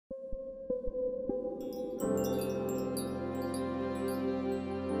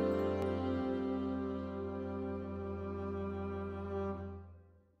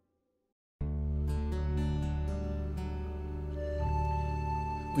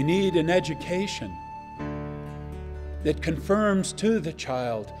We need an education that confirms to the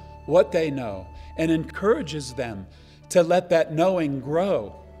child what they know and encourages them to let that knowing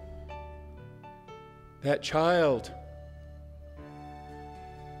grow. That child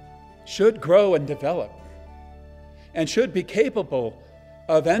should grow and develop and should be capable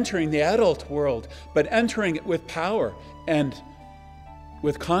of entering the adult world, but entering it with power and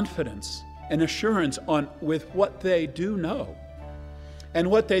with confidence and assurance with what they do know. And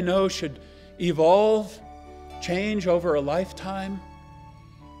what they know should evolve, change over a lifetime.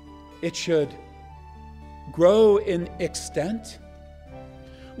 It should grow in extent.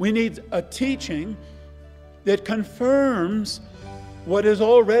 We need a teaching that confirms what is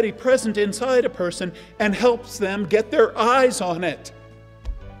already present inside a person and helps them get their eyes on it.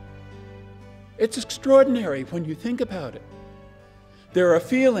 It's extraordinary when you think about it. There are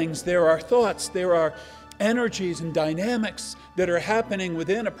feelings, there are thoughts, there are energies and dynamics that are happening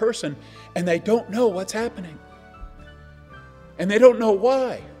within a person, and they don't know what's happening. And they don't know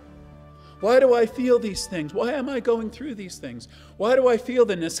why. Why do I feel these things? Why am I going through these things? Why do I feel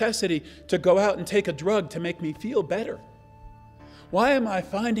the necessity to go out and take a drug to make me feel better? Why am I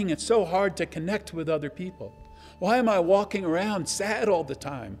finding it so hard to connect with other people? Why am I walking around sad all the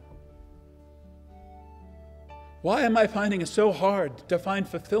time? Why am I finding it so hard to find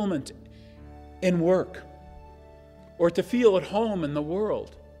fulfillment in work or to feel at home in the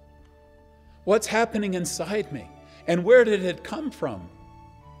world? What's happening inside me? And where did it come from?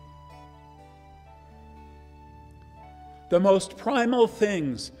 The most primal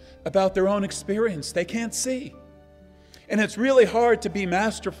things about their own experience they can't see. And it's really hard to be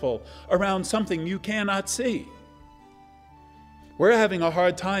masterful around something you cannot see. We're having a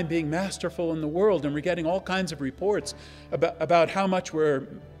hard time being masterful in the world, and we're getting all kinds of reports about how much we're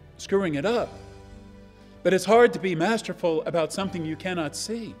screwing it up. But it's hard to be masterful about something you cannot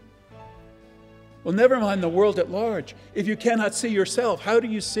see. Well, never mind the world at large. If you cannot see yourself, how do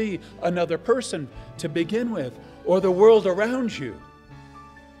you see another person to begin with, or the world around you?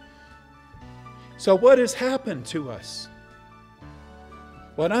 So what has happened to us?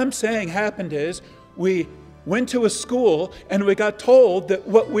 What I'm saying happened is we went to a school and we got told that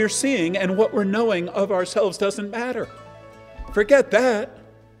what we're seeing and what we're knowing of ourselves doesn't matter. Forget that.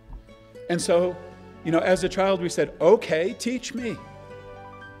 And so, as a child we said, okay, teach me.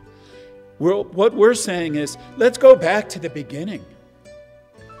 What we're saying is, let's go back to the beginning.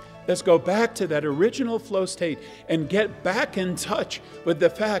 Let's go back to that original flow state and get back in touch with the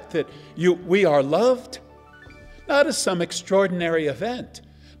fact that we are loved, not as some extraordinary event,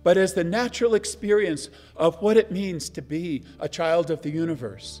 but as the natural experience of what it means to be a child of the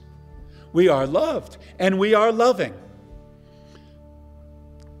universe. We are loved and we are loving.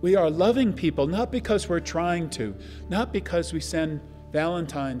 We are loving people not because we're trying to, not because we send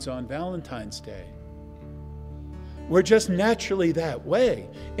Valentines on Valentine's Day. We're just naturally that way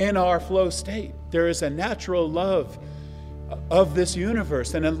in our flow state. There is a natural love of this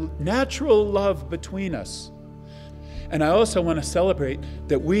universe and a natural love between us. And I also want to celebrate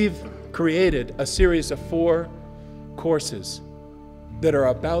that we've created a series of 4 courses that are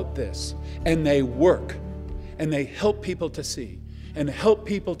about this, and they work, and they help people to see, and help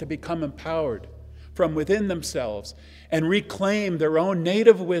people to become empowered from within themselves and reclaim their own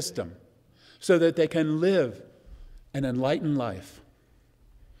native wisdom so that they can live an enlightened life.